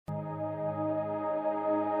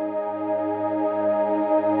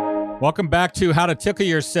Welcome back to How to Tickle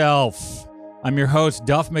Yourself. I'm your host,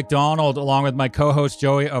 Duff McDonald, along with my co-host,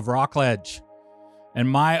 Joey of Rockledge. And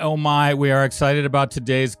my, oh my, we are excited about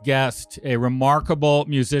today's guest, a remarkable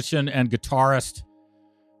musician and guitarist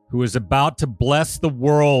who is about to bless the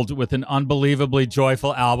world with an unbelievably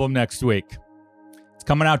joyful album next week. It's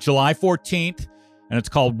coming out July 14th, and it's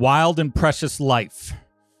called Wild and Precious Life.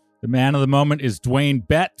 The man of the moment is Duane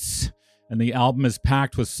Betts, and the album is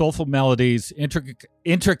packed with soulful melodies,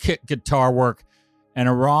 intricate guitar work, and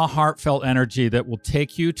a raw, heartfelt energy that will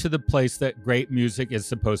take you to the place that great music is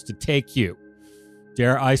supposed to take you.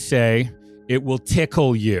 Dare I say, it will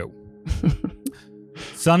tickle you.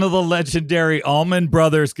 Son of the legendary Allman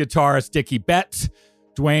Brothers guitarist Dickie Betts,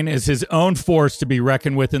 Duane is his own force to be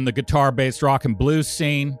reckoned with in the guitar-based rock and blues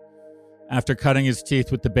scene. After cutting his teeth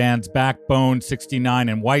with the bands Backbone, 69,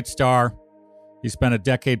 and White Star, he spent a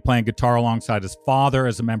decade playing guitar alongside his father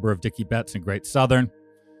as a member of Dickie Betts and Great Southern.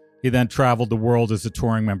 He then traveled the world as a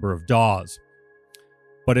touring member of Dawes.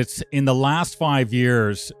 But it's in the last 5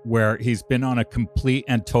 years where he's been on a complete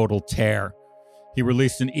and total tear. He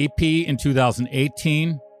released an EP in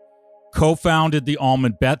 2018, co-founded the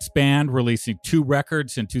Allman Betts Band, releasing 2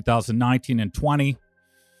 records in 2019 and 20.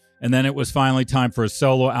 And then it was finally time for a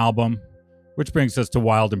solo album, which brings us to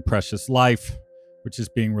Wild and Precious Life, which is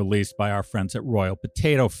being released by our friends at Royal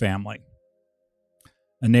Potato Family.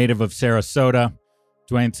 A native of Sarasota,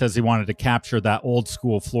 Duane says he wanted to capture that old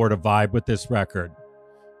school Florida vibe with this record.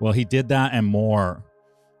 Well, he did that and more,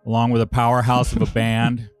 along with a powerhouse of a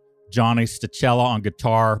band, Johnny Stachella on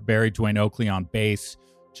guitar, Barry Dwayne Oakley on bass,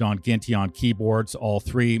 John Ginty on keyboards, all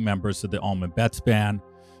 3 members of the Allman Betts Band,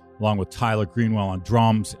 along with Tyler Greenwell on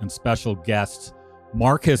drums, and special guests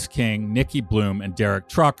Marcus King, Nicky Bloom, and Derek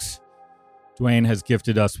Trucks. Duane has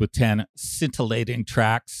gifted us with 10 scintillating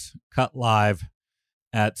tracks cut live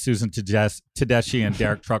at Susan Tedeschi and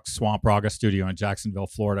Derek Trucks' Swamp Raga studio in Jacksonville,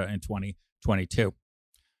 Florida in 2022.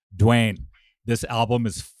 Duane, this album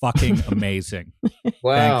is fucking amazing.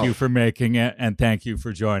 Wow. Thank you for making it, and thank you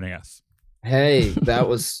for joining us. Hey, that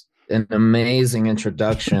was an amazing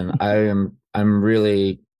introduction. I'm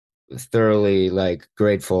really thoroughly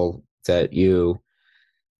grateful that you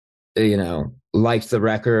liked the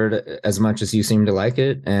record as much as you seem to like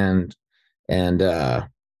it, and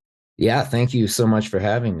yeah, thank you so much for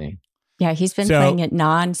having me. Yeah, he's been playing it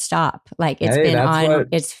nonstop.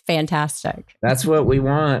 It's fantastic. That's what we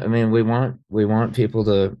want. I mean, we want people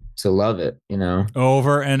to love it,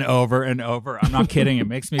 Over and over and over. I'm not kidding. It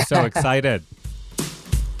makes me so excited.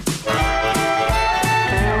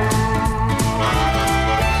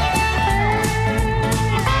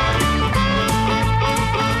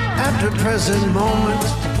 At the present moment,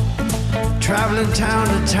 traveling town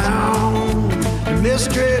to town, the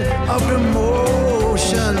mystery of the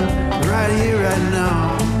motion, right here, right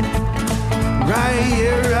now, right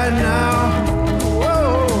here, right now,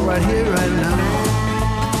 whoa, right here, right now.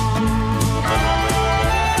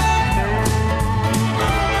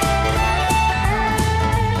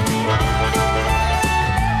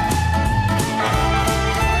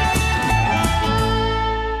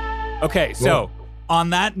 Okay, so on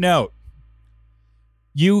that note,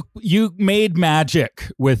 you made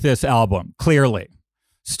magic with this album, clearly,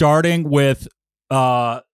 starting with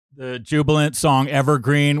the jubilant song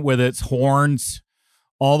Evergreen with its horns,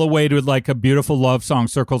 all the way to a beautiful love song,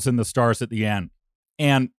 Circles in the Stars, at the end.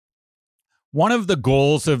 And one of the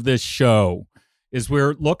goals of this show is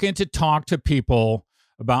we're looking to talk to people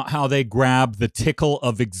about how they grab the tickle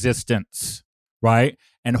of existence, right?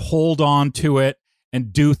 And hold on to it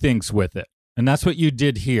and do things with it. And that's what you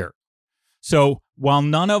did here. So while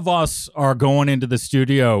none of us are going into the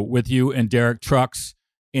studio with you and Derek Trucks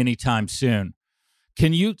anytime soon,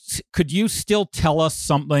 could you still tell us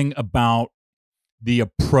something about the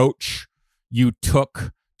approach you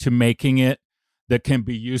took to making it that can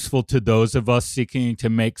be useful to those of us seeking to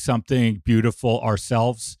make something beautiful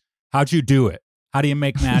ourselves? How'd you do it? How do you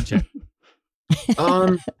make magic?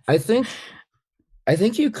 I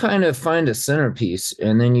think you kind of find a centerpiece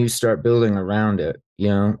and then you start building around it.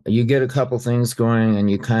 You get a couple things going and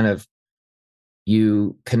you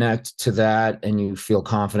connect to that and you feel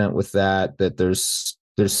confident with that there's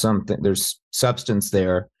substance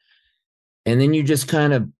there. And then you just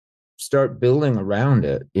kind of start building around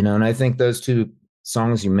it, and I think those 2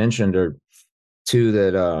 songs you mentioned are 2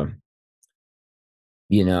 that,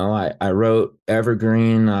 I wrote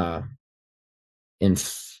Evergreen, I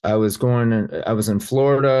was in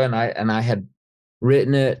Florida and I had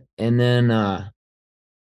written it and then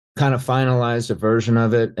kind of finalized a version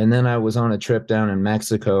of it. And then I was on a trip down in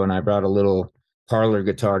Mexico and I brought a little parlor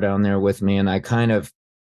guitar down there with me. And I kind of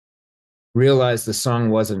realized the song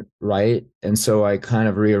wasn't right, and so I kind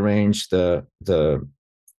of rearranged the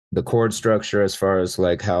chord structure as far as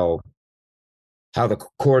like how the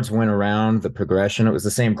chords went around the progression. It was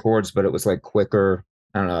the same chords, but it was like quicker.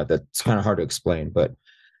 I don't know. That's kind of hard to explain, but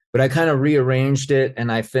I kind of rearranged it,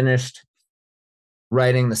 and I finished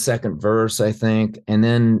writing the second verse, I think, and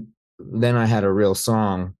then I had a real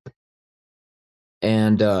song.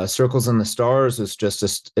 And Circles in the Stars was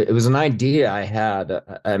just it was an idea I had.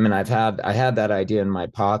 I mean, I had that idea in my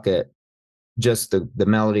pocket, just the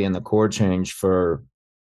melody and the chord change, for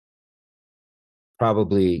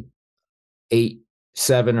probably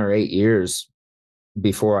 7 or 8 years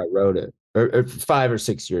before I wrote it, or 5 or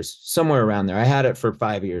 6 years, somewhere around there. I had it for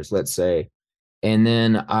 5 years, let's say. And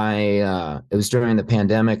then it was during the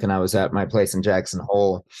pandemic, and I was at my place in Jackson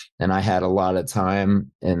Hole, and I had a lot of time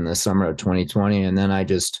in the summer of 2020. And then I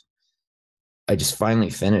just finally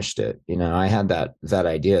finished it. You know, I had that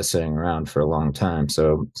idea sitting around for a long time.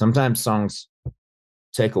 So sometimes songs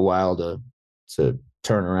take a while to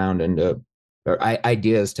turn around into, or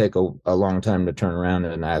ideas take a long time to turn around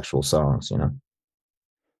into actual songs, you know?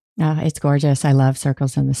 Oh, it's gorgeous. I love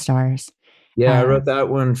Circles in the Stars. Yeah, I wrote that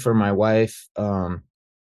one for my wife. You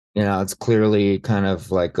know, it's clearly kind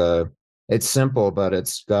of like it's simple, but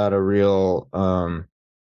it's got a real kind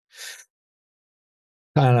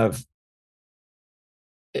of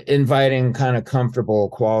inviting, kind of comfortable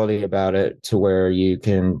quality about it, to where you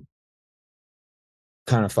can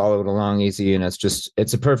kind of follow it along easy. And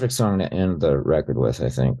it's a perfect song to end the record with, I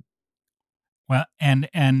think. Well,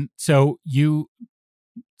 and so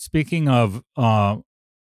speaking of,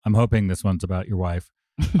 I'm hoping this one's about your wife.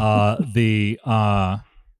 The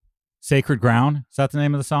Sacred Ground, is that the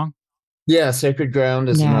name of the song? Yeah, Sacred Ground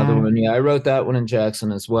is another one. Yeah, I wrote that one in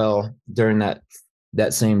Jackson as well during that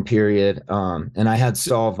same period. And I had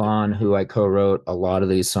Saul Vaughn, who I co-wrote a lot of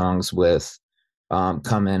these songs with,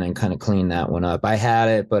 come in and kind of clean that one up. I had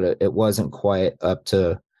it, but it wasn't quite up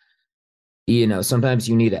to, you know, sometimes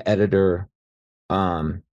you need an editor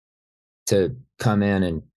to come in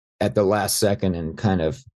and at the last second and kind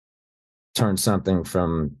of turn something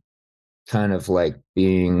from kind of like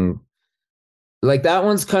being like, that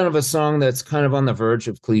one's kind of a song that's kind of on the verge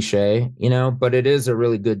of cliche, you know, but it is a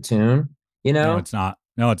really good tune, you know? No, it's not.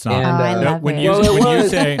 No, it's not. And, I love when it.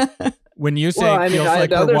 When you say I mean, feels like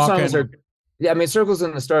the we're other walking. songs are, yeah, I mean, Circles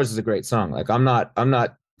in the Stars is a great song. Like, I'm not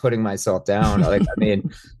putting myself down. Like, I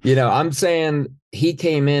mean, you know, I'm saying he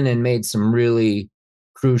came in and made some really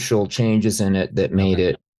crucial changes in it that made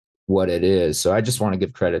it what it is. So I just want to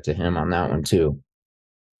give credit to him on that one too.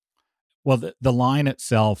 Well, the line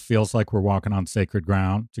itself feels like we're walking on sacred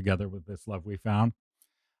ground together with this love we found.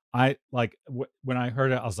 I like when I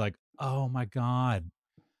heard it, I was like, oh my God.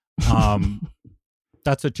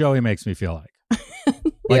 That's what Joey makes me feel like.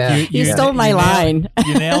 Like yeah, you stole my line.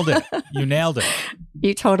 You nailed it. You nailed it.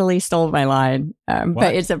 You totally stole my line.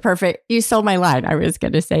 But it's you stole my line. I was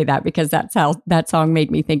going to say that because that's how that song made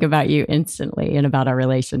me think about you instantly and about our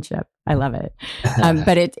relationship. I love it.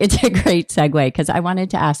 But it's a great segue, because I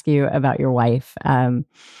wanted to ask you about your wife,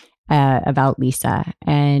 about Lisa,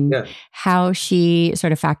 and how she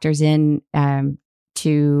sort of factors in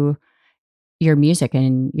to your music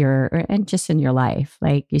and just in your life.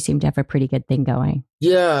 Like, you seem to have a pretty good thing going.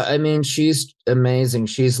 Yeah, I mean, she's amazing.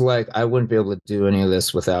 She's like, I wouldn't be able to do any of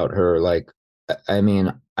this without her. Like, I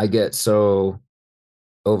mean, I get so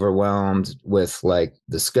overwhelmed with like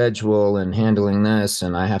the schedule and handling this,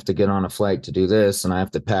 and I have to get on a flight to do this, and I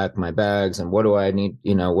have to pack my bags, and what do I need,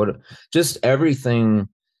 you know, just everything.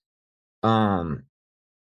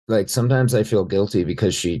 Like, sometimes I feel guilty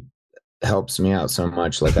because she helps me out so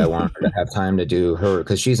much. Like, I want her to have time to do her,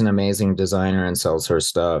 because she's an amazing designer and sells her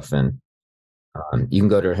stuff. And you can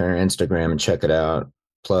go to her Instagram and check it out.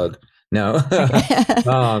 Plug. No.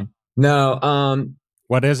 No.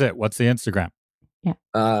 What is it? What's the Instagram?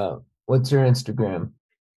 Yeah. What's your Instagram?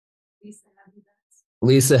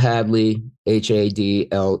 Lisa Hadley,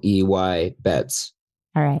 Hadley Betts.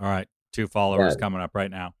 All right. All right. 2 followers coming up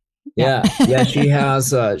right now. Yeah. Yeah. She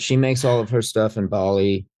has, she makes all of her stuff in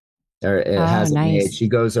Bali. Or it has nice. Made. She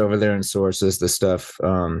goes over there and sources the stuff,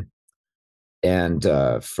 and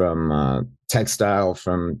from textile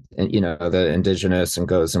from, you know, the indigenous, and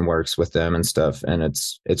goes and works with them and stuff. And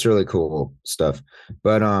it's really cool stuff.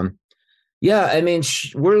 But yeah, I mean,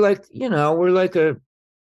 we're like, you know, we're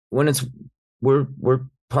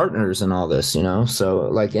partners in all this, you know. So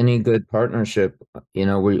like any good partnership, you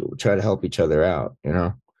know, we try to help each other out, you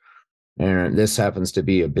know. And this happens to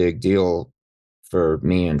be a big deal for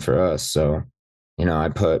me and for us. So, you know, I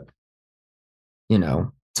put, you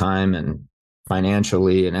know, time and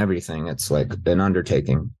financially and everything. It's like an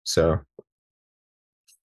undertaking. So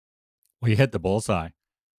Well, you hit the bullseye.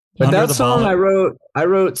 But that song I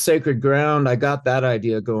wrote Sacred Ground. I got that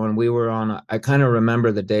idea going. We were I kind of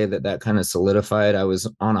remember the day that kind of solidified. I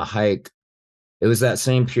was on a hike. It was that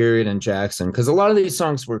same period in Jackson, because a lot of these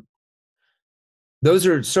songs those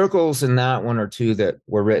are Circles, and that one or two that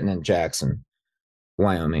were written in Jackson,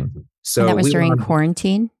 Wyoming. So and that was during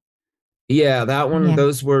quarantine? Yeah, that one,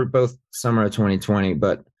 those were both summer of 2020,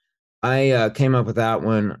 but I came up with that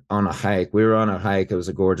one on a hike. We were on a hike. It was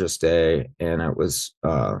a gorgeous day, and it was,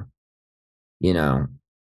 you know,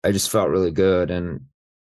 I just felt really good. And,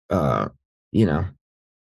 you know,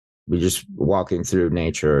 we just walking through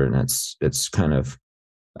nature, and it's kind of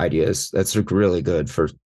ideas. That's really good for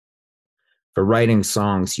writing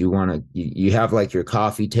songs. You have like your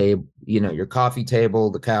coffee table, your coffee table,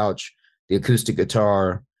 the couch, the acoustic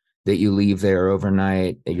guitar that you leave there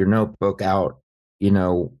overnight, your notebook out,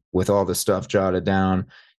 with all the stuff jotted down.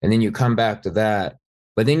 And then you come back to that,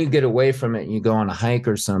 but then you get away from it and you go on a hike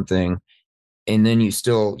or something. And then you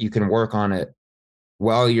can work on it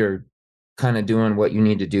while you're kind of doing what you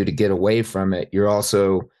need to do to get away from it. You're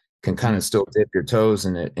also can kind of still dip your toes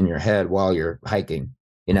in it in your head while you're hiking,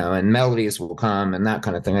 and melodies will come and that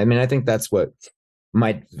kind of thing. I mean, I think that's what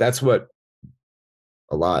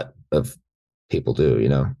a lot of people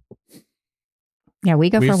do, Yeah, we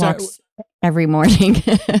go for walks every morning.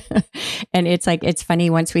 And it's funny,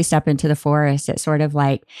 once we step into the forest, it's sort of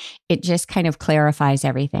like, it just kind of clarifies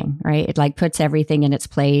everything, right? It like puts everything in its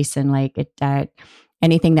place, and like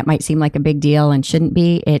anything that might seem like a big deal and shouldn't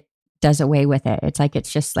be, it does away with it.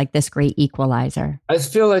 It's just like this great equalizer. I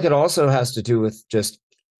feel like it also has to do with just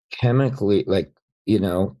chemically, like,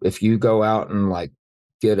 if you go out and like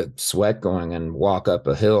get a sweat going and walk up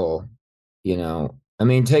a hill, I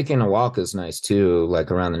mean, taking a walk is nice too, like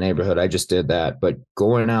around the neighborhood. I just did that, but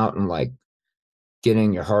going out and like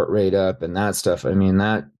getting your heart rate up and that stuff, I mean,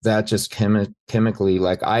 that just chemically,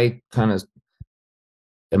 like, I kind of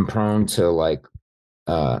am prone to like,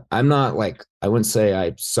 I'm not like, I wouldn't say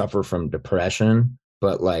I suffer from depression,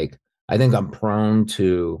 but like, I think I'm prone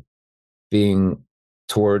to being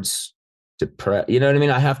towards depressed. You know what I mean?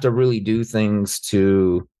 I have to really do things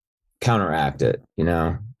to counteract it,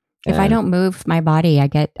 If I don't move my body, I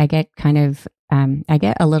get kind of, I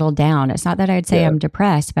get a little down. It's not that I'd say I'm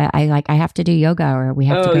depressed, but I have to do yoga, or we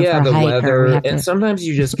have to go for a hike. Weather, and sometimes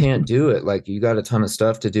you just can't do it. Like, you got a ton of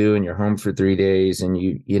stuff to do and you're home for 3 days, and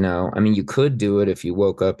I mean, you could do it if you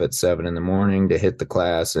woke up at 7 a.m. to hit the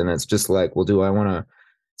class, and it's just like, well, do I want to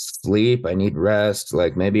sleep? I need rest.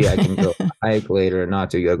 Like, maybe I can go hike later and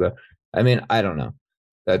not do yoga. I mean, I don't know.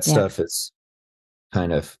 That stuff is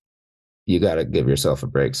kind of, you got to give yourself a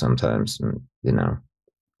break sometimes, and,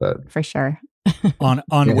 but for sure.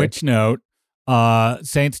 on which note,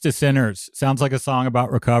 Saints to Sinners sounds like a song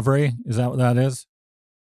about recovery. Is that what that is?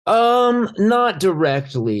 Not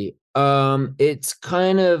directly. It's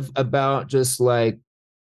kind of about just like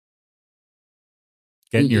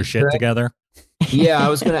getting your shit together. Yeah, I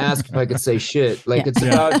was going to ask if I could say shit. Like, it's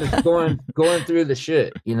about just going through the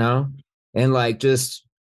shit, and like just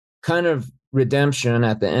kind of redemption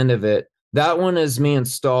at the end of it. That one is me and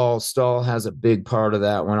Stahl. Stahl has a big part of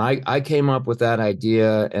that one. I came up with that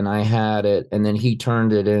idea and I had it, and then he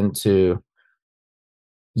turned it into,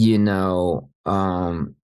 we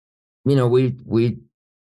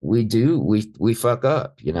fuck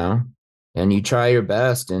up, and you try your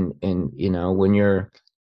best, and when you're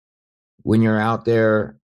out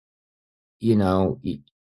there, you don't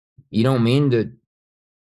mean to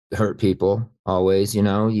hurt people always,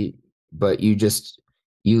 but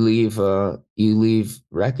you leave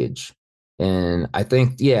wreckage. And I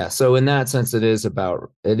think, so in that sense,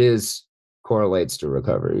 it correlates to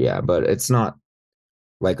recovery. Yeah. But it's not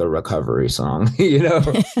like a recovery song,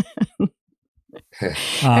 I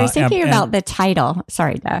was thinking about the title.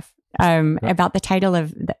 Sorry, Duff. About the title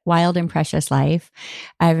of Wild and Precious Life.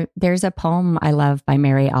 There's a poem I love by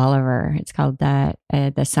Mary Oliver. It's called the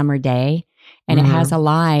Summer Day. And it has a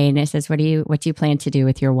line. It says, what do you plan to do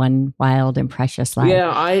with your one wild and precious life?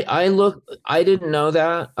 Yeah, I didn't know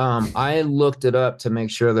that. I looked it up to make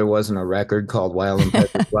sure there wasn't a record called Wild and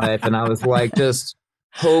Precious Life. And I was like, just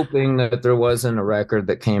hoping that there wasn't a record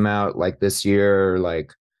that came out like this year,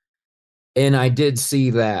 and I did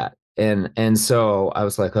see that. And so I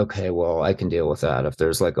was like, okay, well, I can deal with that if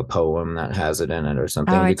there's like a poem that has it in it or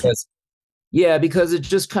something, because it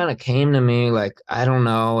just kind of came to me. Like, I don't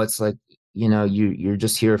know. It's like, you're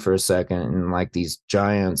just here for a second, and like these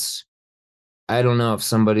giants, I don't know if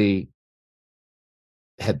somebody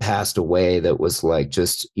had passed away that was like,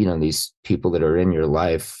 just, these people that are in your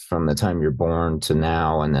life from the time you're born to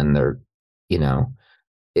now. And then they're,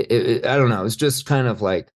 I don't know. It's just kind of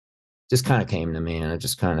like just kind of came to me, and it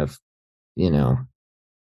just kind of,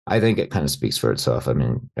 I think it kind of speaks for itself. I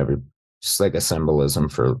mean, just like a symbolism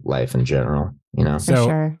for life in general, So,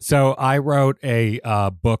 sure. So I wrote a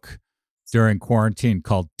book during quarantine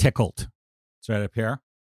called Tickled. It's right up here.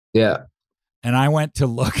 Yeah. And I went to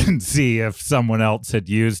look and see if someone else had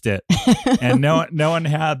used it, and no one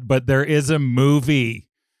had. But there is a movie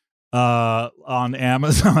on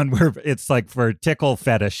Amazon where it's like for tickle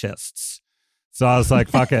fetishists. So I was like,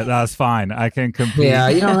 "Fuck it, that's fine. I can compete." Yeah,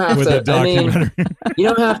 you don't have with to. a documentary. You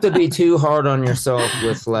don't have to be too hard on yourself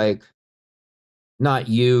with like, not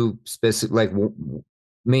you specific, like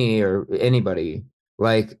me or anybody.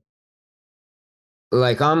 Like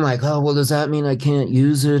I'm like, oh well, does that mean I can't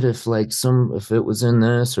use it if if it was in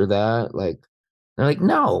this or that? Like, they're like,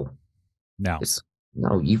 no, you're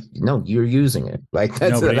using it. Like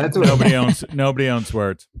nobody owns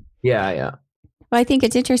words. Yeah. Well, I think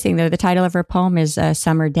it's interesting, though. The title of her poem is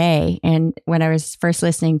Summer Day. And when I was first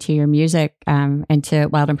listening to your music and to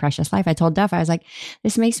Wild and Precious Life, I told Duff, I was like,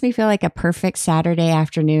 this makes me feel like a perfect Saturday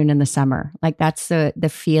afternoon in the summer. Like that's the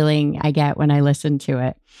feeling I get when I listen to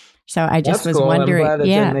it. So I just was wondering. I'm glad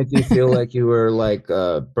it didn't make you feel like you were like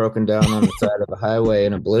broken down on the side of a highway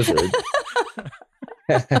in a blizzard.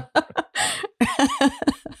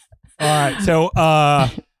 All right. So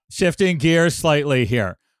shifting gears slightly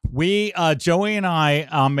here. We, Joey and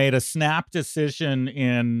I made a snap decision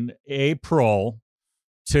in April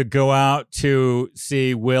to go out to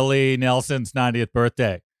see Willie Nelson's 90th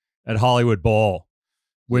birthday at Hollywood Bowl,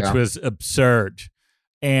 which was absurd.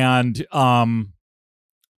 And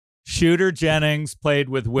Shooter Jennings played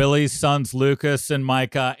with Willie's sons, Lucas and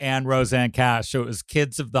Micah, and Roseanne Cash. So it was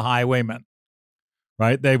Kids of the Highwaymen,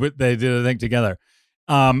 right? They did a thing together.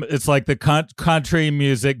 It's like the country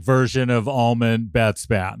music version of Allman Betts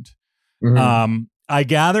Band. Mm-hmm. I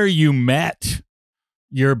gather you met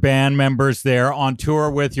your band members there on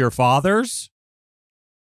tour with your fathers.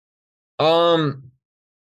 Yeah,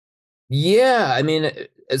 I mean,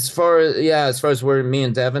 as far as where me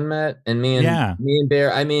and Devin met, and me and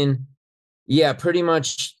Bear, I mean, yeah, pretty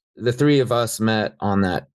much the three of us met on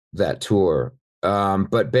that tour.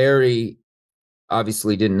 But Barry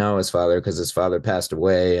obviously didn't know his father because his father passed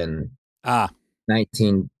away in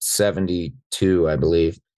 1972, I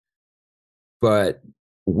believe. But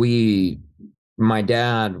my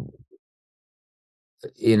dad,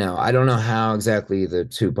 I don't know how exactly the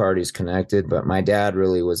two parties connected, but my dad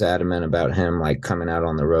really was adamant about him like coming out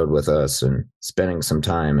on the road with us and spending some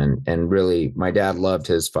time. And really, my dad loved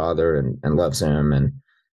his father and loves him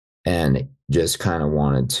and just kind of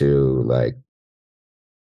wanted to like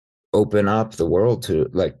open up the world to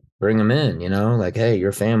like bring him in, like, hey,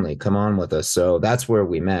 your family, come on with us. So that's where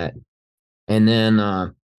we met. And then,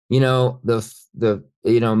 me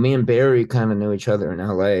and Barry kind of knew each other in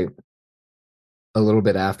LA. A little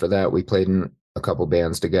bit after that, we played in a couple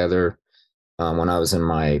bands together when I was in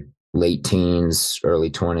my late teens, early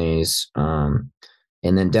 20s. And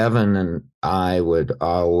then Devin and I would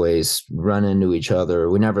always run into each other.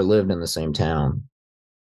 We never lived in the same town,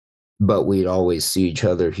 but we'd always see each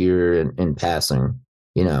other here in passing,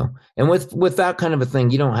 And with that kind of a thing,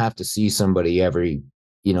 you don't have to see somebody every,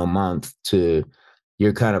 month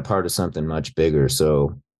you're kind of part of something much bigger.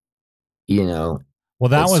 So, Well,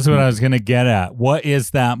 that was what I was going to get at. What is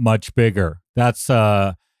that much bigger? That's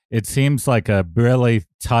it seems like a really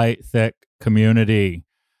tight, thick community,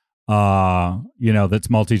 that's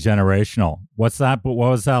multi-generational. What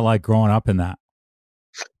was that like growing up in that?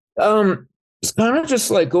 It's kind of just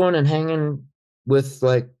like going and hanging with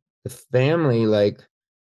like the family, like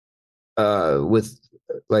with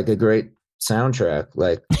like a great soundtrack,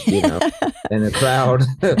 like, and a crowd.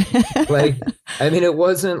 Like, I mean, it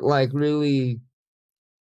wasn't like really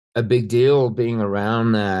a big deal being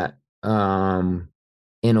around that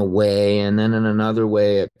in a way, and then in another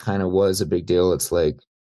way it kind of was a big deal. It's like,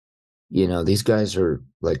 these guys are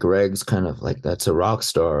like, Greg's kind of like, that's a rock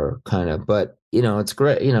star kind of, but it's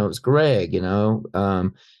Greg, it's Greg,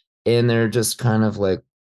 and they're just kind of like,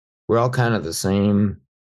 we're all kind of the same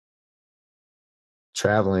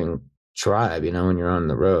traveling tribe, when you're on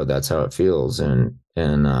the road. That's how it feels. And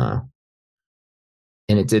it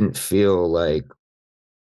didn't feel like,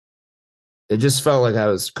 it just felt like I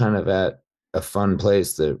was kind of at a fun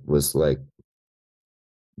place that was like,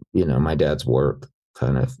 my dad's work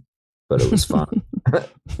kind of, but it was fun.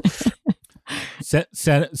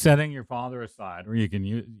 Setting your father aside, or you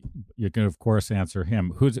can of course answer him.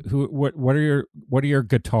 What are your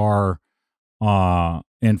guitar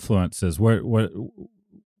influences? What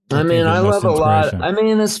I mean, I love a lot. I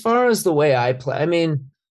mean, as far as the way I play, I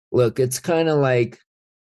mean, look, it's kind of like,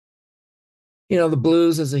 the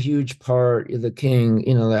blues is a huge part. The King,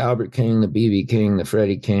 the Albert King, the BB King, the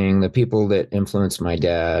Freddie King, the people that influenced my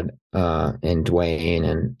dad and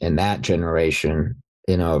Dwayne and that generation,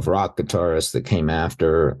 of rock guitarists that came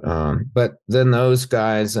after. But then those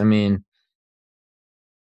guys, I mean,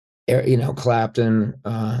 Clapton,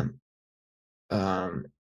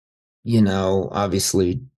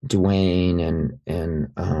 obviously Dwayne and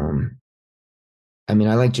I mean,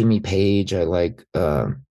 I like Jimmy Page. I like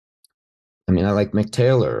Mick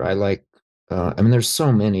Taylor. There's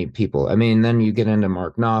so many people. I mean, then you get into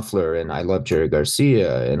Mark Knopfler, and I love Jerry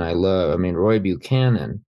Garcia, and Roy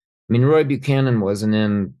Buchanan. I mean, Roy Buchanan wasn't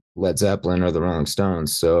in Led Zeppelin or the Rolling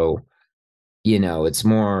Stones. So, it's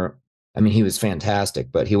more, I mean, he was fantastic,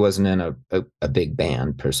 but he wasn't in a big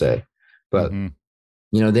band per se. But,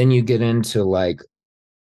 then you get into I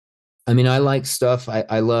like stuff.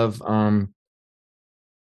 I love,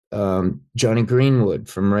 Johnny Greenwood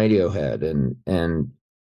from Radiohead, and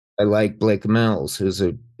I like Blake Mills, who's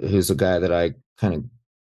a guy that I kind of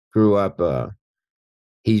grew up.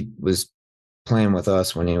 He was playing with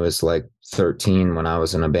us when he was like 13, when I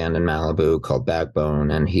was in a band in Malibu called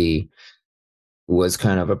Backbone, and he was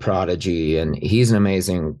kind of a prodigy, and he's an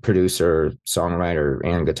amazing producer, songwriter,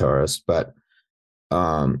 and guitarist. But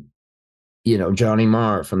Johnny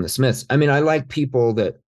Marr from the Smiths. I mean, I like people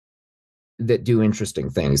that do interesting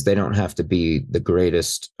things. They don't have to be the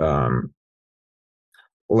greatest,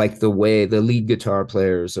 like the way the lead guitar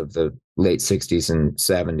players of the late 60s and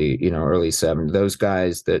 70s, early 70s, those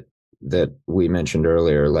guys that we mentioned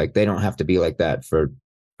earlier, like they don't have to be like that for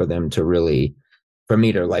them to really, for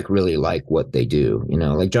me to really like what they do.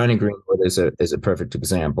 Like Johnny Greenwood is a perfect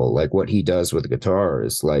example. Like what he does with the guitar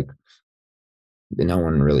is like, no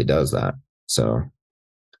one really does that. So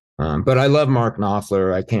but I love Mark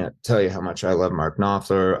Knopfler. I can't tell you how much I love Mark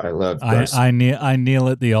Knopfler. I love. I kneel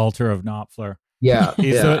at the altar of Knopfler. Yeah,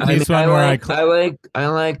 he's one where I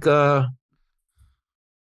like.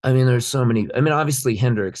 I mean, there's so many. I mean, obviously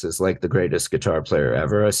Hendrix is like the greatest guitar player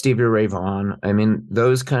ever. Stevie Ray Vaughan. I mean,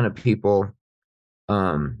 those kind of people.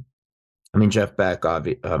 I mean, Jeff Beck,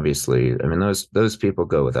 obviously. I mean, those people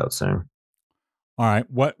go without saying. All right,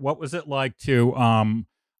 what was it like to?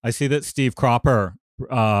 I see that Steve Cropper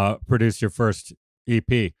produced your first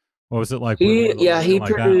EP. What was it like? He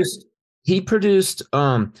produced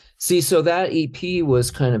so that EP was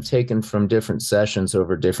kind of taken from different sessions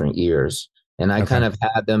over different years, and I kind of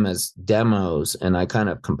had them as demos, and I kind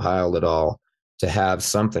of compiled it all to have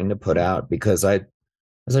something to put out, because I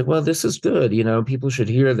was like, well, this is good, people should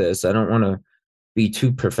hear this. I don't want to be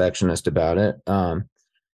too perfectionist about it.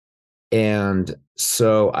 And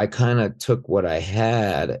so I kind of took what I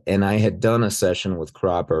had, and I had done a session with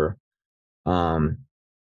Cropper in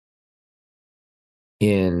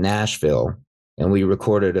Nashville, and we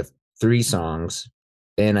recorded 3 songs.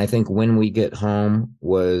 And I think When We Get Home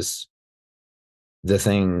was the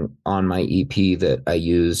thing on my EP that I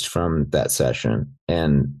used from that session.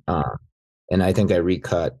 And I think I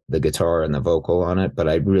recut the guitar and the vocal on it, but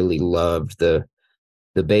I really loved the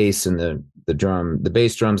bass and the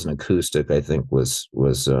bass, drums, and acoustic. I think was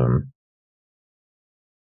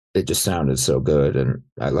it just sounded so good, and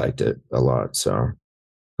I liked it a lot. So,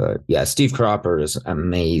 but yeah, Steve Cropper is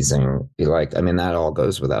amazing. That all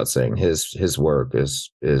goes without saying. His work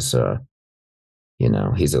is he's a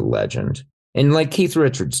legend. And like Keith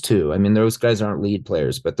Richards too. I mean, those guys aren't lead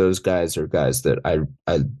players, but those guys are guys that I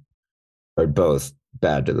are both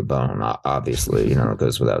bad to the bone. Obviously, it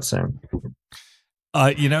goes without saying.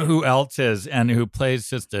 You know who else is, and who plays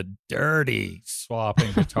just a dirty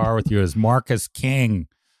swapping guitar with you, is Marcus King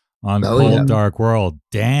on Cold Dark World.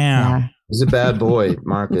 Damn. Yeah. He's a bad boy,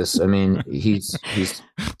 Marcus. I mean, he's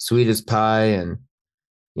sweet as pie, and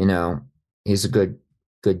he's a good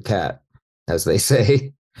cat, as they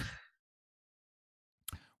say.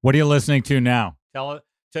 What are you listening to now?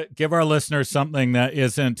 Give our listeners something that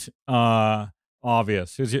isn't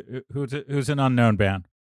obvious. Who's an unknown band?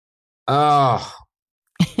 Oh,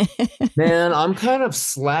 man, I'm kind of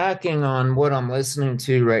slacking on what I'm listening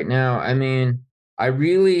to right now. I mean, I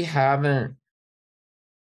really haven't.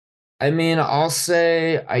 I mean, I'll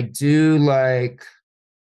say I do like.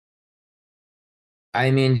 I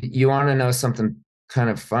mean, you want to know something kind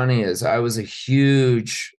of funny? Is I was a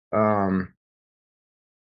huge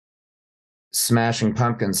Smashing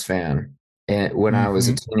Pumpkins fan when I was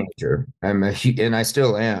a teenager. And I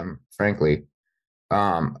still am, frankly,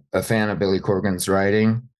 a fan of Billy Corgan's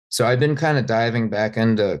writing. So I've been kind of diving back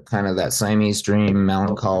into kind of that Siamese Dream,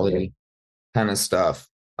 melancholy kind of stuff,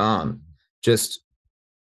 just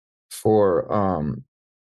for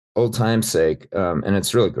old time's sake. And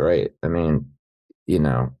it's really great. I mean,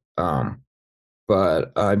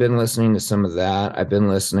 But I've been listening to some of that. I've been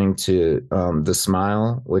listening to The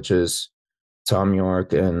Smile, which is Tom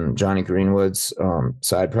York and Johnny Greenwood's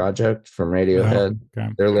side project from Radiohead,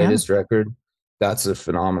 their latest record. That's a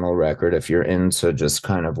phenomenal record if you're into just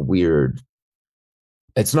kind of weird.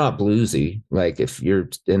 It's not bluesy. Like if you're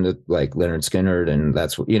into like Leonard Skinner, and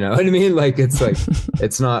that's what, you know what I mean? Like it's like,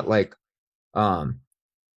 it's not like,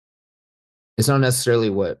 it's not necessarily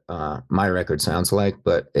what my record sounds like,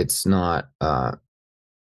 but it's not, I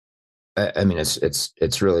mean,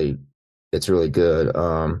 it's really good.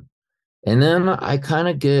 And then I kind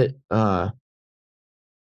of get,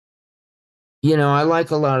 you know, I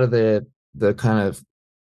like a lot of the kind of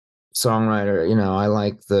songwriter, you know, I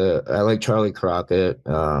like Charlie Crockett.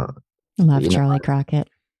 Love Charlie Crockett.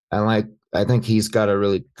 I think he's got a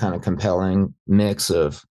really kind of compelling mix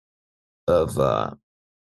of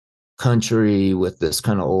country with this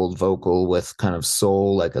kind of old vocal with kind of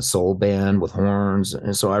soul, like a soul band with horns.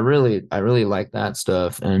 And so I really like that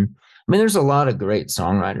stuff. And I mean, there's a lot of great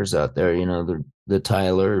songwriters out there, you know, the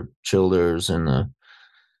Tyler Childers and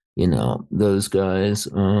you know, those guys.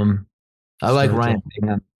 I like Ryan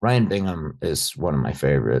Bingham. Ryan Bingham is one of my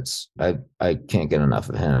favorites. I can't get enough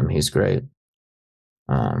of him. He's great.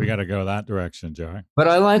 We got to go that direction, Joey. But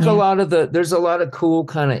I like a lot of there's a lot of cool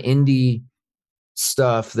kind of indie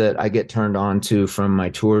stuff that I get turned on to from my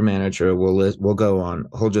tour manager. We'll go on.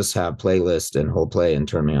 He'll just have playlist and he'll play and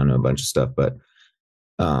turn me on to a bunch of stuff. But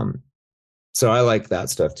so I like that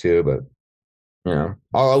stuff too. But you know,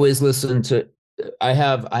 I'll always listen to. I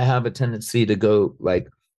have a tendency to go like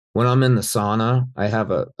when I'm in the sauna. I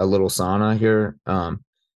have a little sauna here, and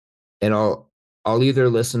I'll either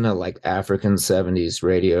listen to like African 70s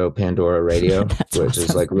radio, Pandora radio, which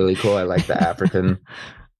is like really cool. I like the African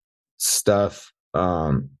stuff.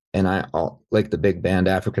 And I'll like the big band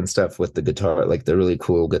African stuff with the guitar, like the really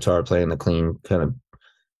cool guitar playing, the clean kind of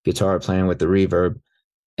guitar playing with the reverb.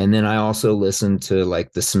 And then I also listen to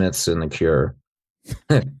like the Smiths and the Cure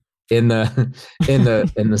in the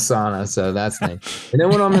sauna. So that's nice. And then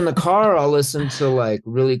when I'm in the car, I'll listen to like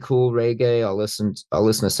really cool reggae. I'll listen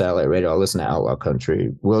to satellite radio. I'll listen to outlaw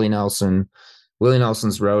country, Willie Nelson's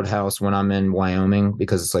Roadhouse when I'm in Wyoming,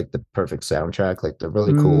 because it's like the perfect soundtrack, like the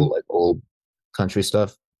really cool, like old country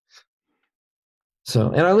stuff. So,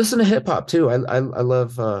 and I listen to hip hop too. I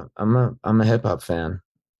love, I'm a hip hop fan.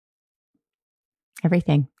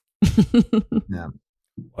 Everything. Yeah.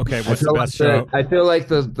 Okay. What's the best show? I feel like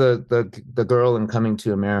the girl in Coming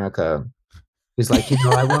to America is like, you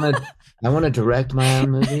know, I want to direct my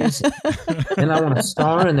own movies and I want to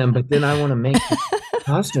star in them, but then I want to make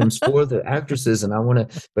costumes for the actresses and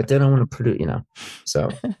but then I want to produce, you know, so.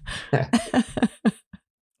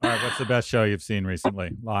 All right, what's the best show you've seen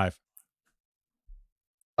recently, live?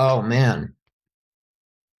 Oh, man.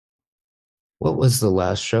 What was the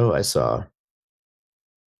last show I saw?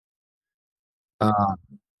 I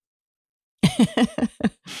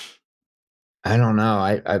don't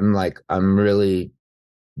know. I'm really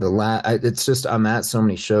it's just I'm at so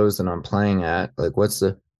many shows that I'm playing at. Like,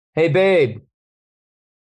 hey, babe.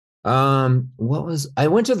 I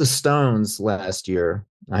went to the Stones last year.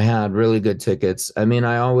 I had really good tickets. I mean,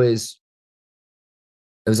 it was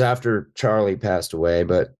after Charlie passed away,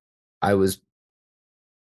 but it was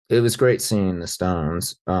great seeing the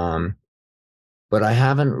Stones. But I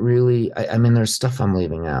haven't really, I mean, there's stuff I'm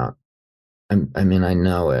leaving out. I mean, I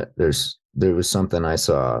know it. There was something I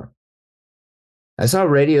saw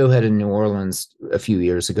Radiohead in New Orleans a few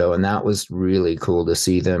years ago, and that was really cool to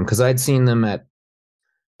see them, because I'd seen them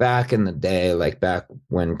back in the day, like back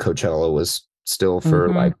when Coachella was still for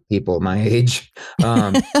like people my age.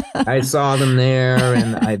 I saw them there,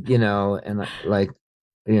 and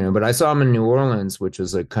but I saw them in New Orleans, which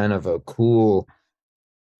was a kind of a cool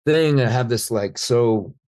thing to have this like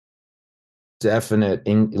so definite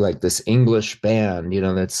like this English band, you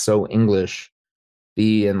know, that's so English,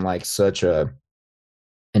 be in like such an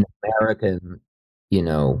American, you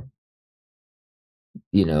know,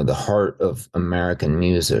 the heart of American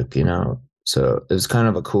music, you know. So it was kind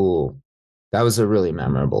of that was a really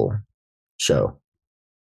memorable show.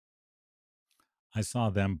 I saw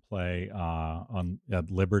them play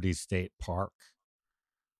at Liberty State Park,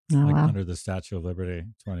 wow. under the Statue of Liberty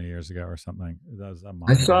 20 years ago or something. That was a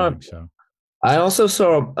mind-blowing show. I also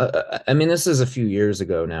saw, I mean, this is a few years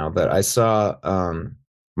ago now, but I saw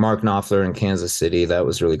Mark Knopfler in Kansas City. That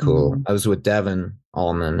was really cool. I was with Devin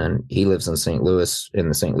Allman, and he lives in St. Louis, in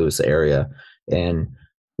the St. Louis area. And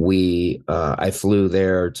I flew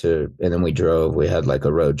there and then we had like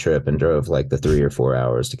a road trip and drove like the 3 or 4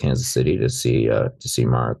 hours to Kansas City to see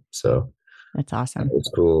Mark. So that's awesome. It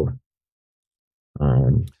was cool.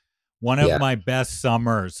 One of my best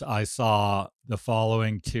summers, I saw the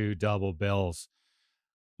following two double bills.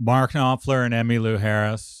 Mark Knopfler and Emmylou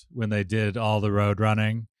Harris when they did all the road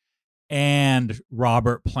running, and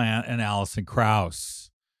Robert Plant and Alison Krauss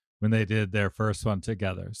when they did their first one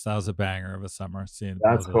together. So that was a banger of a summer. Seeing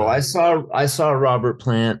that's cool. I saw Robert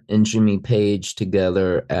Plant and Jimmy Page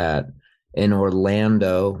together in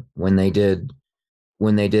Orlando when they did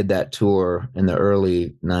that tour in the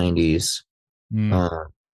early 90s.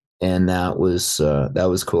 And that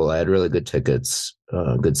was cool. I had really good tickets,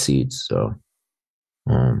 good seats. So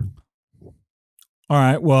all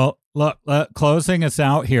right, well, look, closing us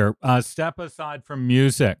out here, step aside from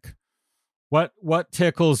music. What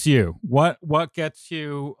tickles you? What gets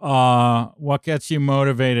you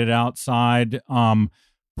motivated outside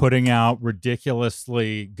putting out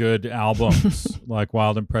ridiculously good albums like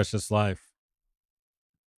Wild and Precious Life?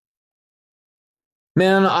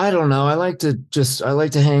 Man, I don't know. I like to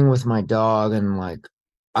hang with my dog and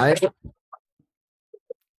I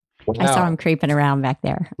saw him creeping around back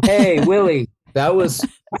there. Hey, Willie, that was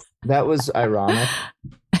ironic.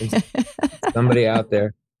 There's somebody out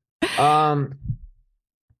there. I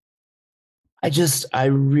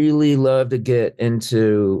really love to get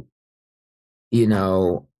into,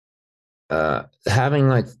 having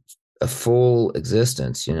like a full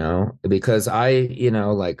existence, because I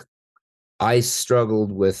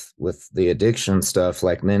struggled with the addiction stuff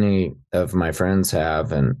like many of my friends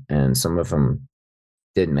have, and some of them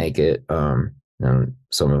didn't make it. And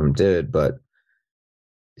some of them did, but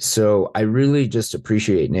so I really just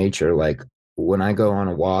appreciate nature. Like when I go on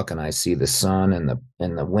a walk and I see the sun and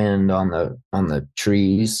the wind on the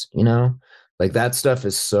trees, like that stuff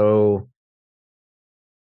is so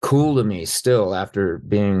cool to me still after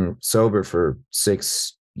being sober for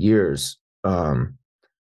 6 years. And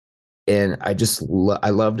I just I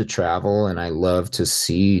love to travel and I love to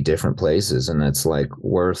see different places, and it's like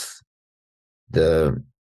worth the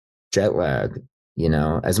jet lag,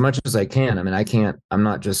 as much as I can. I mean, I'm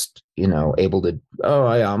not just, able to,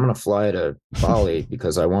 I'm going to fly to Bali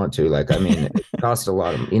because I want to. Like, I mean, it costs a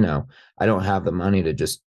lot of, I don't have the money to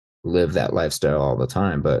just live that lifestyle all the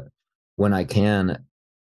time, but when I can,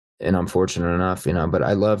 and I'm fortunate enough, but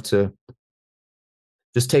I love to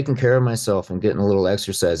just taking care of myself and getting a little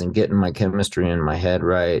exercise and getting my chemistry in my head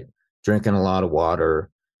right, drinking a lot of water.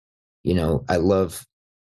 I love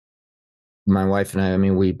my wife and I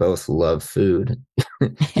mean, we both love food,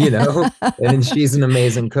 and she's an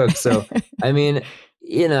amazing cook. So, I mean,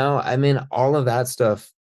 all of that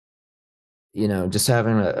stuff, just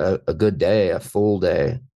having a good day, a full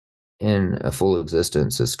day in a full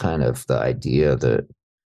existence is kind of the idea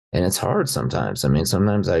and it's hard sometimes. I mean,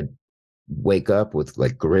 sometimes I wake up with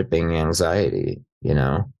like gripping anxiety,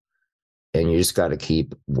 and you just got to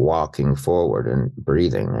keep walking forward and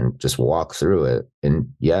breathing and just walk through it and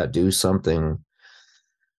do something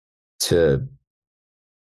to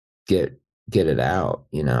get it out,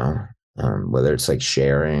 whether it's like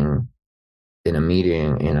sharing in a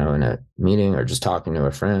meeting, or just talking to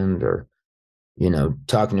a friend, or,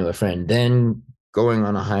 talking to a friend, then going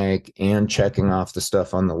on a hike and checking off the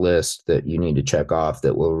stuff on the list that you need to check off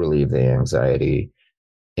that will relieve the anxiety,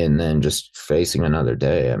 and then just facing another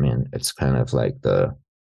day. I mean, it's kind of like the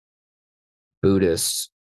Buddhist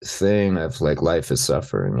thing of like life is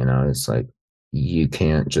suffering, it's like you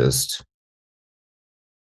can't just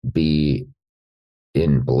be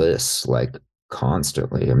in bliss like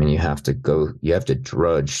constantly. I mean, you have to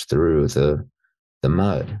drudge through the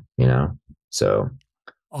mud, so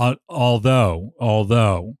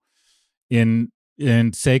although in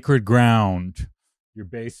Sacred Ground, you're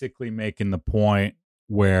basically making the point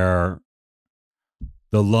where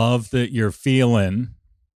the love that you're feeling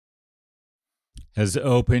has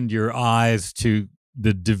opened your eyes to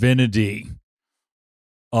the divinity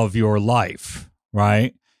of your life,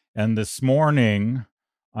 right? And this morning,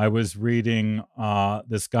 I was reading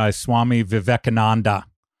this guy, Swami Vivekananda.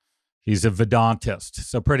 He's a Vedantist,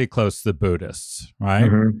 so pretty close to the Buddhists,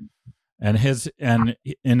 right? Mm-hmm. And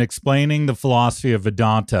in explaining the philosophy of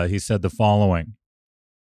Vedanta, he said the following: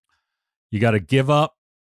 you got to give up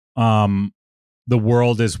the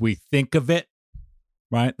world as we think of it,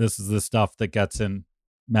 right? This is the stuff that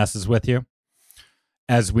messes with you.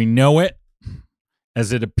 As we know it,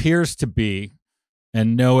 as it appears to be,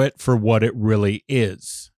 and know it for what it really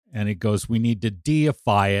is. And it goes, we need to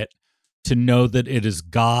deify it to know that it is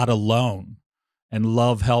God alone. And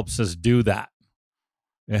love helps us do that.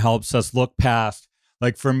 It helps us look past,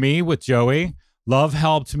 like for me with Joey, love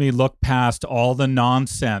helped me look past all the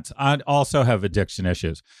nonsense. I also have addiction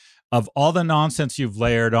issues. Of all the nonsense you've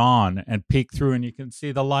layered on and peek through, and you can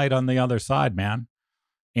see the light on the other side, man.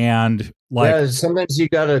 And like, sometimes you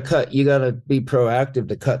gotta be proactive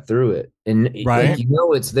to cut through it. And right. like,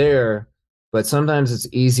 it's there, but sometimes it's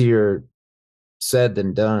easier said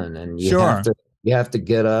than done. And you have to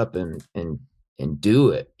get up and do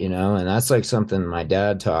it, and that's like something my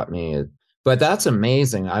dad taught me. But that's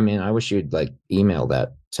amazing. I mean, I wish you'd like email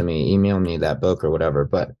me that book or whatever,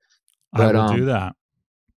 but I will do that.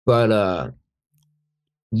 But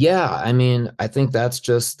yeah, I mean, I think that's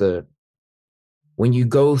just when you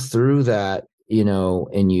go through that,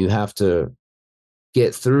 and you have to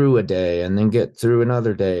get through a day and then get through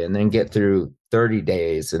another day and then get through 30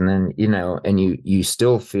 days. And then, and you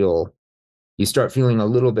still you start feeling a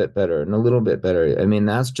little bit better and a little bit better. I mean,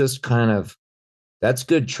 that's just that's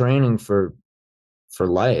good training for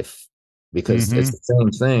life, because it's the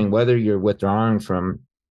same thing, whether you're withdrawing from,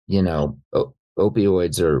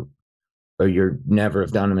 opioids or you never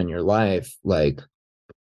have done them in your life. Like,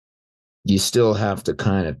 you still have to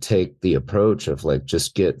kind of take the approach of like,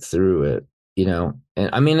 just get through it, and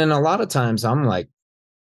I mean, and a lot of times I'm like,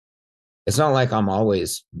 it's not like I'm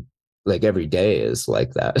always like every day is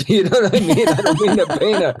like that. You know what I mean? I don't mean to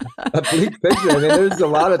paint a bleak picture. I mean, there's a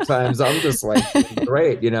lot of times I'm just like,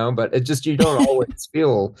 great, but it just, you don't always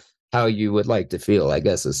feel how you would like to feel, I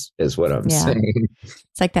guess is what I'm saying.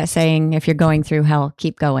 It's like that saying, if you're going through hell,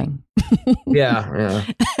 keep going. Yeah.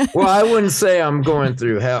 Well, I wouldn't say I'm going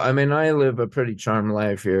through hell. I mean, I live a pretty charmed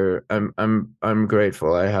life here. I'm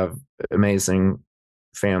grateful. I have amazing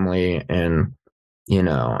family, and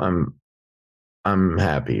I'm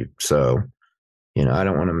happy. So, I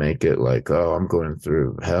don't want to make it like, oh, I'm going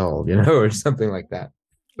through hell, or something like that.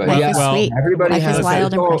 But everybody has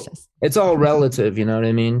wild and precious. It's all relative, you know what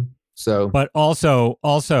I mean? So, but also,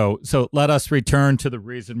 so let us return to the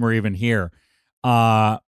reason we're even here.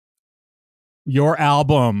 Your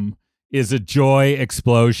album is a joy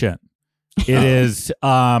explosion. It is,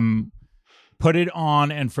 put it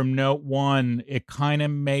on, and from note one, it kind of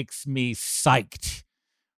makes me psyched.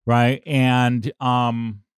 Right. And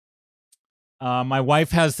my wife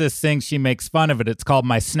has this thing, she makes fun of it. It's called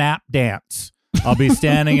my snap dance. I'll be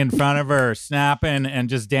standing in front of her, snapping and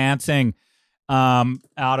just dancing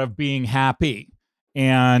out of being happy.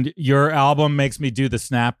 And your album makes me do the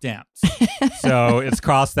snap dance. So it's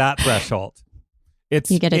crossed that threshold. You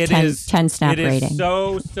get a 10 snap rating. It is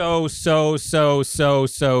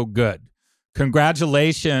so good.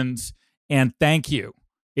 Congratulations and thank you.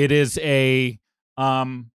 It is a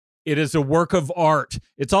work of art.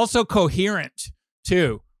 It's also coherent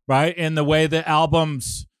too, right? In the way that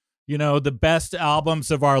albums, the best albums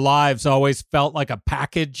of our lives always felt like a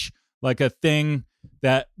package, like a thing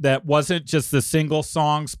that wasn't just the single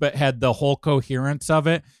songs, but had the whole coherence of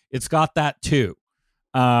it. It's got that too.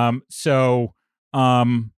 So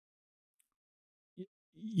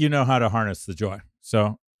you know how to harness the joy.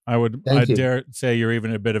 So I'd dare say you're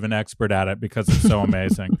even a bit of an expert at it because it's so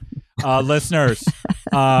amazing. Listeners,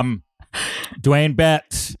 Duane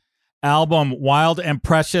Betts' album Wild and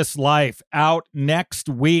Precious Life out next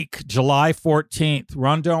week, July 14th.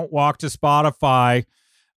 Run, don't walk to Spotify,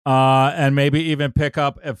 and maybe even pick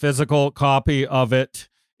up a physical copy of it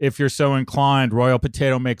if you're so inclined. Royal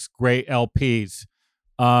Potato makes great LPs.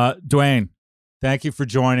 Duane, thank you for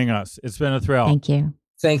joining us. It's been a thrill. Thank you.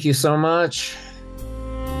 Thank you so much.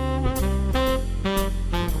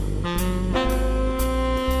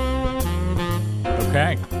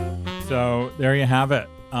 Okay, so there you have it.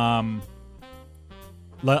 I'll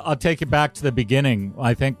take you back to the beginning.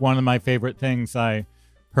 I think one of my favorite things I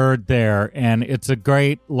heard there, and it's a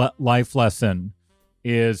great life lesson,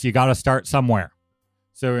 is you got to start somewhere.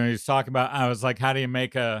 So when he's talking about, I was like, how do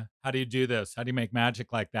you do this? How do you make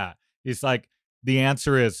magic like that? He's like, the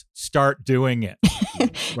answer is start doing it.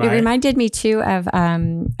 Right? It reminded me too of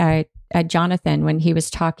Jonathan when he was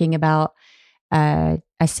talking about a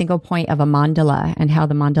single point of a mandala and how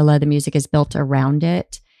the music is built around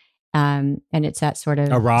it. And it's that sort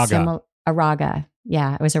of a raga. A raga.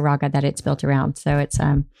 Yeah, it was a raga that it's built around. So it's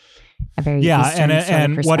a very Eastern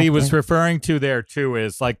and what he was referring to there too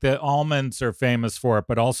is like the almonds are famous for it,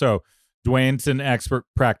 but also Duane's an expert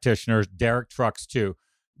practitioner, Derek Trucks too,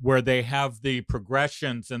 where they have the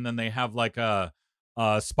progressions and then they have like a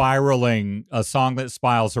spiraling, a song that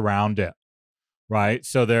spirals around it. Right.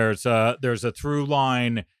 So there's a through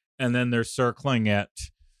line and then they're circling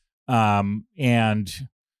it.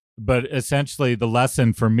 But essentially the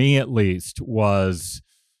lesson for me at least was,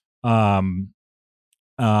 you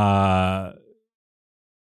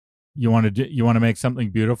want to make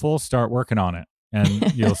something beautiful, start working on it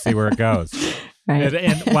and you'll see where it goes. Right.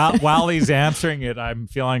 And while he's answering it, I'm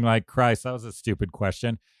feeling like, Christ, that was a stupid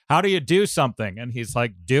question. how do you do something? And he's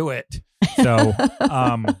like, do it. So,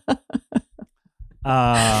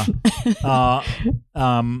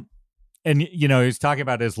 and he's talking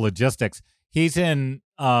about his logistics. He's in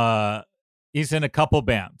a couple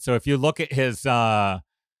bands. So if you look at his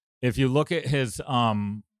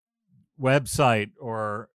website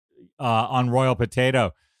or on Royal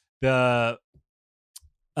Potato,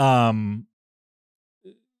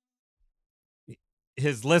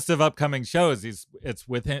 his list of upcoming shows, it's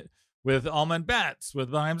with him, with Allman Betts, with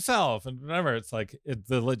by himself, and whatever. It's like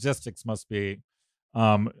the logistics must be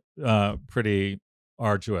pretty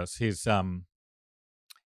arduous. He's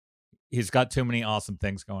got too many awesome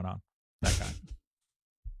things going on, that guy.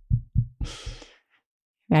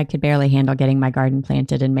 I could barely handle getting my garden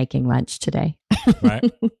planted and making lunch today.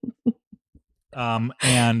 Right.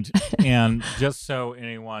 And just so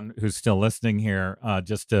anyone who's still listening here,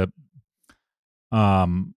 just to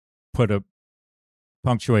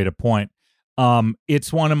punctuate a point,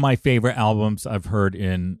 it's one of my favorite albums I've heard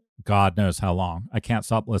in God knows how long. I can't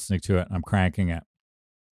stop listening to it. I'm cranking it.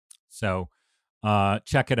 So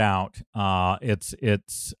check it out. It's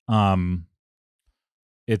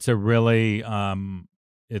a really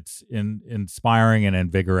it's inspiring and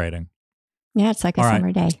invigorating. Yeah, it's like a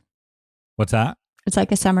summer day. What's that? It's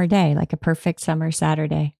like a summer day, like a perfect summer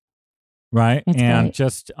Saturday. Right. It's and great.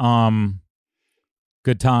 Just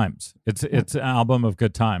good times. It's an album of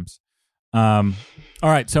good times. All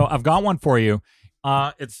right, so I've got one for you.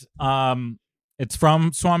 It's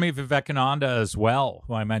from Swami Vivekananda as well,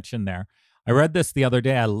 who I mentioned there. I read this the other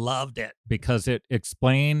day. I loved it because it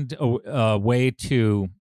explained a way to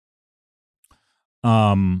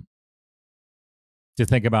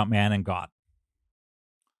think about man and God.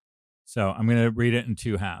 So I'm going to read it in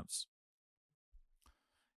two halves.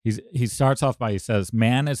 He starts off by, he says,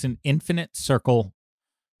 man is an infinite circle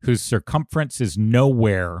whose circumference is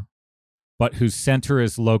nowhere, but whose center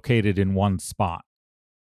is located in one spot.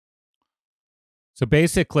 So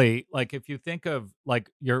basically, like if you think of like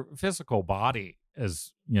your physical body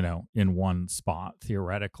as, in one spot,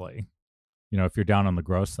 theoretically, if you're down on the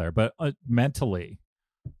gross there, but mentally,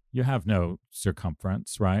 you have no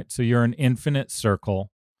circumference, right? So you're an infinite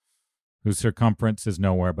circle whose circumference is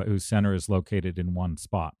nowhere, but whose center is located in one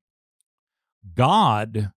spot.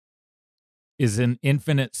 God is an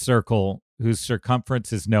infinite circle whose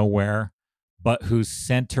circumference is nowhere, but whose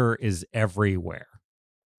center is everywhere.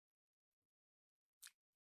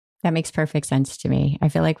 That makes perfect sense to me. I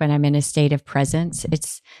feel like when I'm in a state of presence,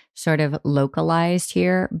 it's sort of localized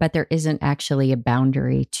here, but there isn't actually a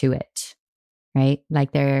boundary to it, right?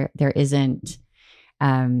 Like there isn't,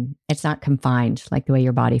 it's not confined like the way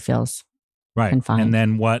your body feels. Right. Confined. And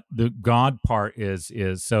then what the God part is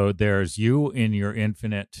so there's you in your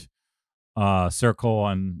infinite circle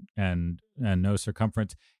and no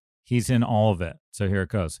circumference. He's in all of it. So here it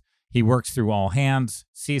goes. He works through all hands,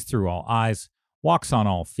 sees through all eyes, walks on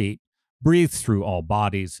all feet, breathes through all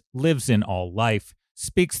bodies, lives in all life,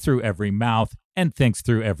 speaks through every mouth, and thinks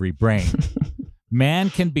through every brain. Man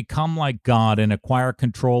can become like God and acquire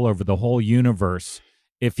control over the whole universe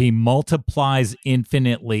if he multiplies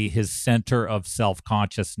infinitely his center of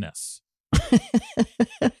self-consciousness.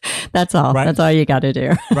 That's all. Right? That's all you got to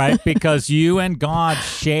do. Right? Because you and God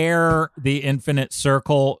share the infinite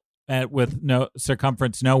circle with no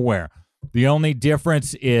circumference nowhere. The only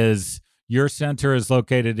difference is your center is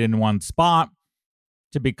located in one spot.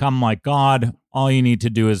 To become like God, all you need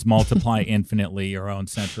to do is multiply infinitely your own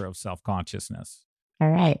center of self-consciousness. All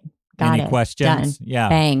right. Got Any it. questions? Done. Yeah.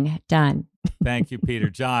 Bang. Done. Thank you, Peter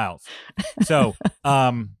Giles. So,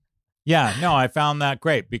 I found that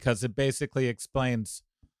great because it basically explains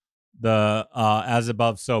the as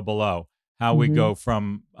above, so below, how we go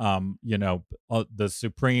from, the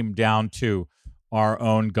supreme down to our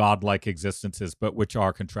own godlike existences, but which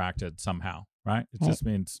are contracted somehow, right? It just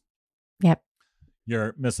means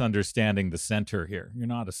you're misunderstanding the center here. You're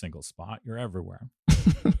not a single spot. You're everywhere.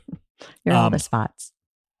 You're all the spots.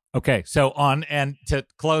 Okay, so and to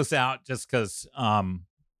close out, just because, why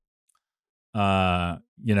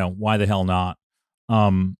the hell not?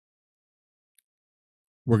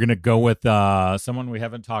 We're gonna go with someone we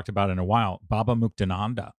haven't talked about in a while, Baba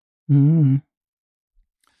Muktananda. Mm.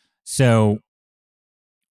 So,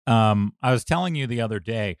 I was telling you the other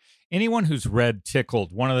day, anyone who's read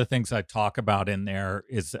Tickled, one of the things I talk about in there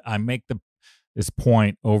is I make this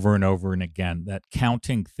point over and over and again that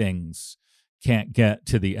counting things can't get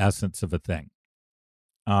to the essence of a thing.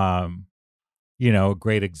 A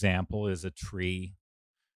great example is a tree.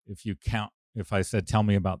 If I said, tell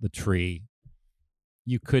me about the tree,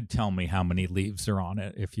 you could tell me how many leaves are on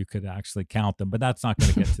it if you could actually count them, but that's not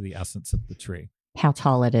going to get to the essence of the tree. how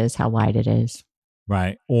tall it is, how wide it is.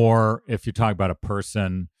 Right. Or if you talk about a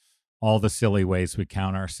person, all the silly ways we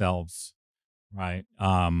count ourselves, right?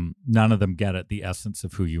 None of them get at the essence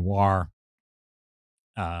of who you are.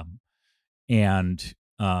 And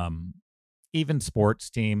even sports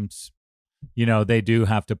teams, you know, they do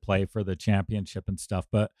have to play for the championship and stuff,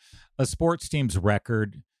 but a sports team's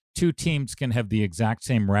record, two teams can have the exact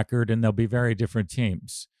same record and they'll be very different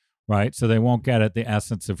teams, right? So they won't get at the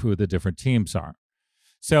essence of who the different teams are.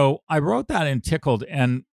 So I wrote that in Tickled,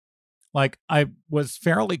 and like I was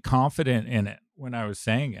fairly confident in it when I was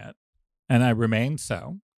saying it, and I remain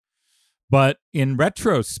so. But in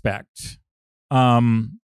retrospect, to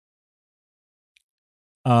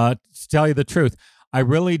tell you the truth, I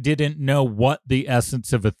really didn't know what the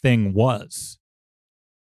essence of a thing was,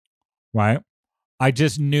 right? I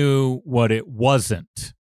just knew what it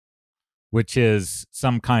wasn't, which is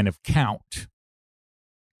some kind of count.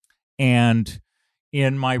 And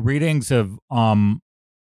in my readings of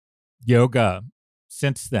yoga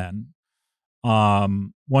since then,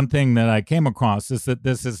 one thing that I came across is that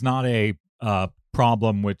this is not a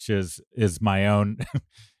problem which is my own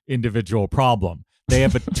individual problem. They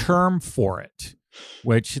have a term for it,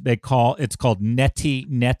 which it's called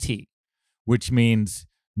neti, which means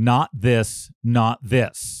not this, not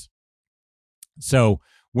this. So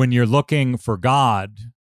when you're looking for God,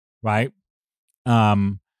 right?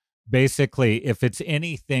 Basically, if it's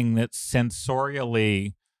anything that's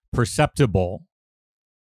sensorially perceptible,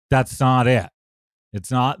 that's not it. It's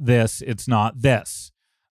not this. It's not this.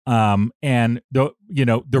 And the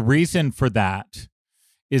reason for that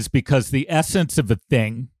is because the essence of a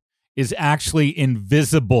thing is actually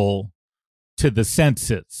invisible to the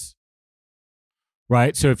senses,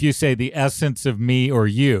 right? So if you say the essence of me or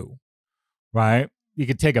you, right, you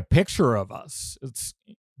could take a picture of us. It's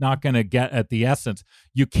not going to get at the essence.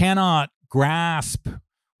 You cannot grasp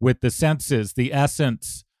with the senses the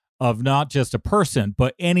essence of not just a person,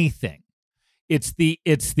 but anything. It's the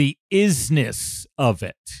isness of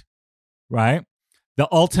it, right? The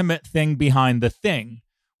ultimate thing behind the thing,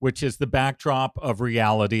 which is the backdrop of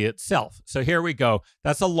reality itself. So here we go.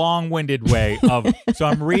 That's a long-winded way of, so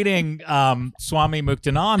I'm reading Swami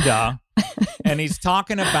Muktananda, and he's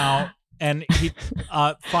talking about, and he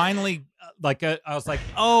finally, I was like,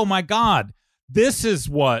 oh my God, this is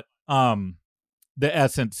what the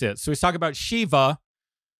essence is. So he's talking about Shiva,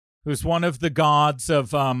 who's one of the gods of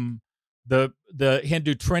the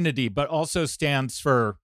Hindu Trinity, but also stands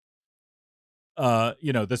for,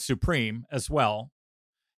 the Supreme as well.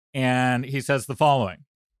 And he says the following.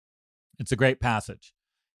 It's a great passage.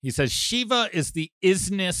 He says, Shiva is the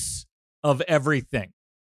isness of everything.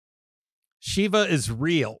 Shiva is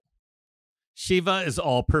real. Shiva is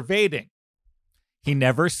all-pervading. He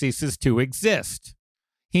never ceases to exist.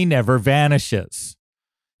 He never vanishes.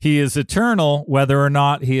 He is eternal, whether or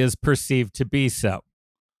not he is perceived to be so.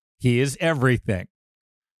 He is everything.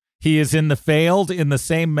 He is in the failed in the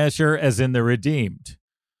same measure as in the redeemed.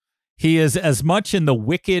 He is as much in the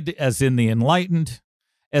wicked as in the enlightened,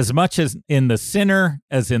 as much as in the sinner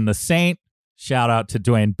as in the saint. Shout out to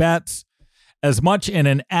Dwayne Betts. As much in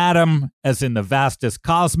an atom as in the vastest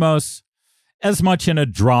cosmos, as much in a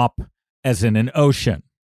drop as in an ocean.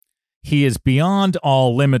 He is beyond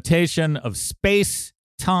all limitation of space,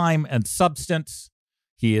 time, and substance.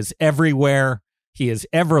 He is everywhere. He is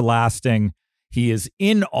everlasting. He is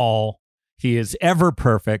in all. He is ever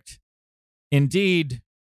perfect. Indeed,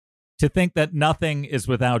 to think that nothing is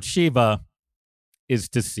without Shiva is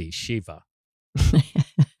to see Shiva.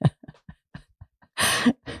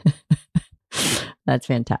 That's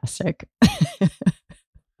fantastic.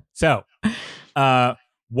 So,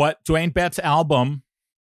 what Dwayne Betts' album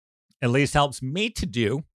at least helps me to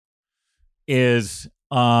do is,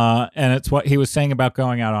 and it's what he was saying about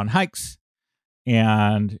going out on hikes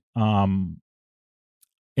and having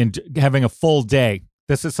a full day.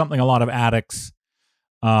 This is something a lot of addicts,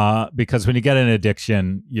 because when you get an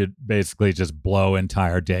addiction, you basically just blow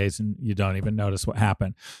entire days and you don't even notice what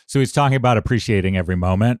happened. So he's talking about appreciating every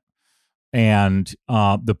moment. And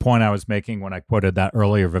the point I was making when I quoted that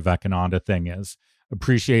earlier Vivekananda thing is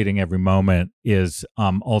appreciating every moment is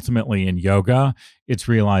ultimately in yoga. It's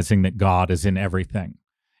realizing that God is in everything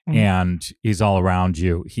and he's all around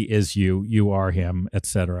you. He is you, you are him,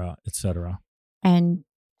 etc., etc. And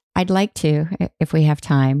I'd like to, if we have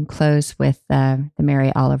time, close with the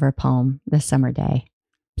Mary Oliver poem, The Summer Day.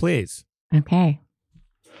 Please. Okay.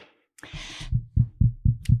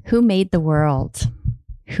 Who made the world?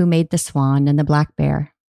 Who made the swan and the black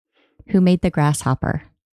bear? Who made the grasshopper?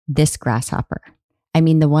 This grasshopper. I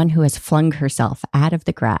mean the one who has flung herself out of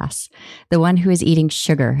the grass, the one who is eating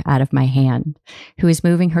sugar out of my hand, who is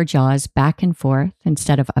moving her jaws back and forth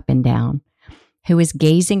instead of up and down, who is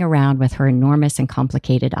gazing around with her enormous and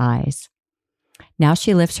complicated eyes. Now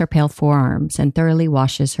she lifts her pale forearms and thoroughly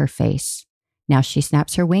washes her face. Now she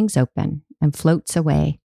snaps her wings open and floats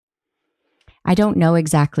away. I don't know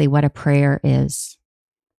exactly what a prayer is.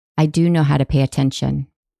 I do know how to pay attention,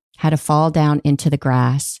 how to fall down into the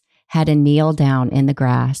grass, how to kneel down in the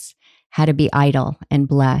grass, how to be idle and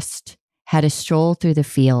blessed, how to stroll through the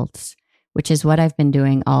fields, which is what I've been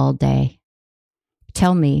doing all day.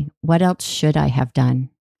 Tell me, what else should I have done?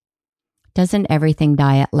 Doesn't everything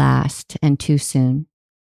die at last and too soon?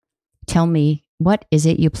 Tell me, what is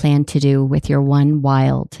it you plan to do with your one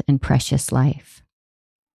wild and precious life?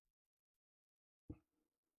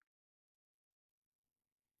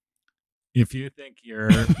 If you think you're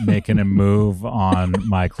making a move on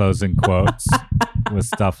my closing quotes with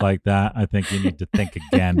stuff like that, I think you need to think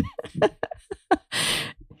again.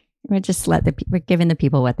 We're just we're giving the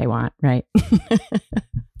people what they want, right?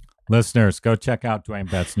 Listeners, go check out Dwayne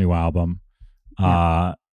Bett's new album.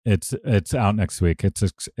 Yeah. It's out next week.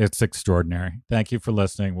 It's extraordinary. Thank you for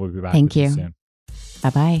listening. We'll be back with you soon.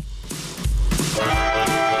 Bye-bye.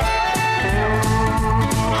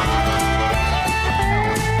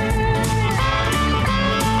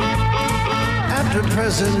 At the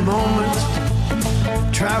present moment,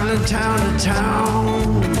 traveling town to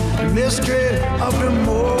town, the mystery of the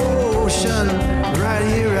motion, right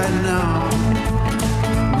here, right now.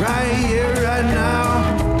 Right here, right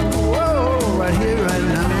now. Whoa, right here, right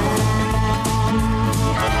now.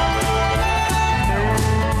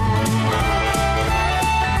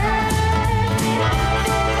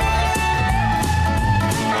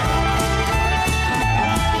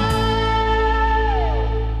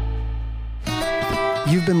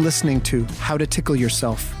 You've been listening to How to Tickle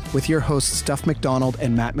Yourself with your hosts Duff McDonald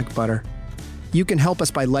and Matt McButter. You can help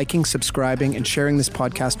us by liking, subscribing, and sharing this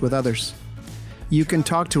podcast with others. You can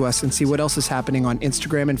talk to us and see what else is happening on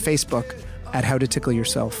Instagram and Facebook at How to Tickle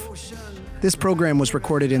Yourself. This program was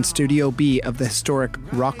recorded in Studio B of the historic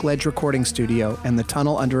Rockledge Recording Studio and the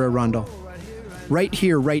Tunnel Under Arundel. Right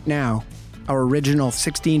Here, Right Now, our original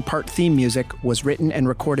 16-part theme music was written and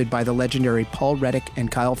recorded by the legendary Paul Reddick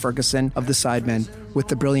and Kyle Ferguson of the Sidemen, with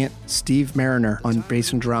the brilliant Steve Mariner on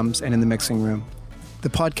bass and drums and in the mixing room. The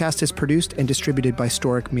podcast is produced and distributed by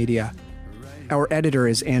Storic Media. Our editor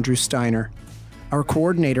is Andrew Steiner. Our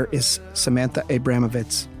coordinator is Samantha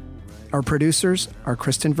Abramovitz. Our producers are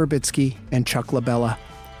Kristen Verbitsky and Chuck LaBella.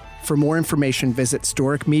 For more information, visit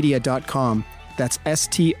storicmedia.com. That's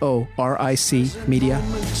STORIC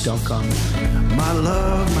media.com. My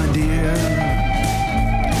love, my dear.